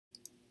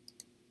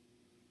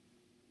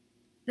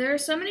There are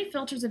so many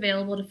filters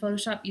available to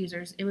Photoshop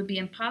users, it would be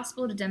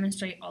impossible to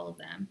demonstrate all of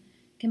them.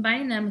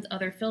 Combining them with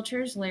other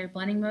filters, layer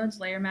blending modes,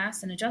 layer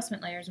masks, and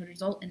adjustment layers would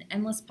result in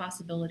endless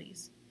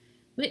possibilities.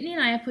 Whitney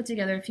and I have put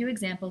together a few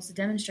examples to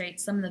demonstrate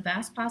some of the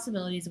vast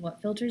possibilities of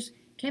what filters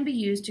can be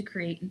used to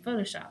create in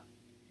Photoshop.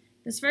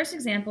 This first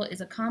example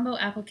is a combo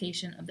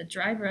application of the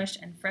dry brush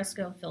and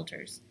fresco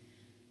filters.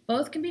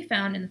 Both can be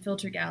found in the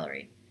filter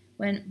gallery.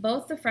 When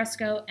both the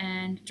fresco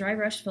and dry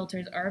brush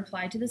filters are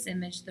applied to this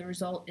image, the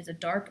result is a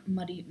dark,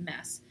 muddy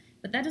mess.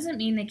 But that doesn't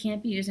mean they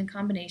can't be used in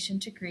combination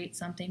to create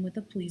something with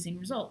a pleasing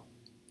result.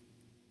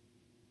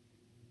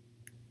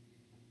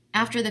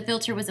 After the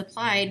filter was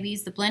applied, we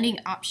used the blending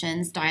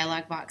options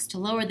dialog box to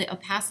lower the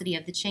opacity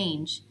of the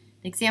change.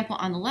 The example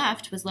on the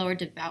left was lowered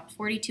to about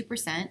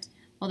 42%,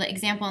 while the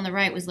example on the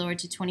right was lowered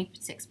to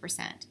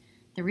 26%.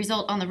 The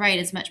result on the right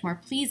is much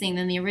more pleasing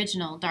than the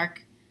original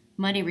dark,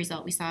 muddy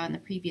result we saw in the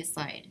previous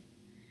slide.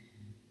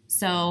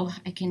 So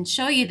I can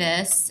show you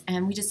this,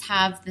 and we just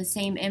have the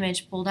same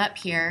image pulled up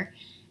here,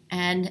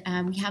 and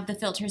we have the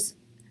filters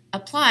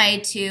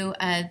applied to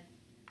a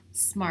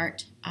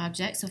smart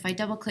object. So if I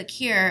double click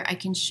here, I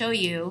can show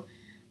you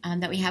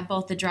that we have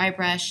both the dry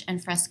brush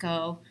and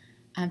fresco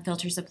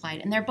filters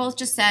applied, and they're both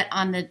just set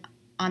on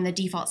the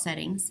default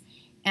settings.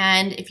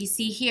 And if you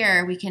see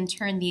here, we can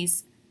turn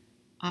these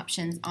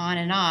options on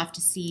and off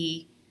to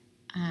see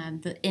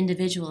the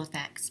individual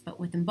effects. But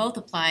with them both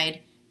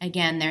applied,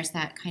 again, there's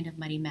that kind of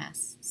muddy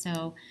mess.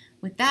 So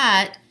with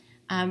that,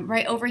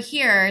 right over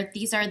here,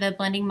 these are the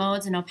blending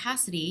modes and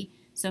opacity.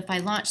 So if I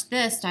launch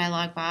this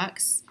dialog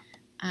box,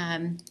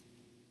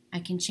 I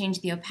can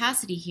change the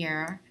opacity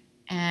here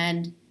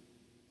and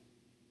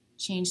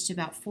change to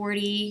about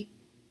 40.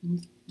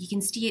 You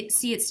can see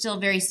it's still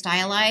very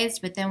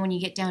stylized, but then when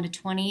you get down to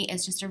 20,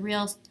 it's just a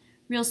real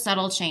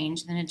subtle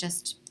change. Then it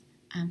just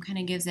kind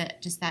of gives it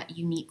just that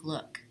unique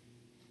look.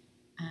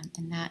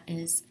 And that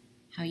is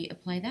how you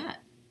apply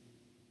that.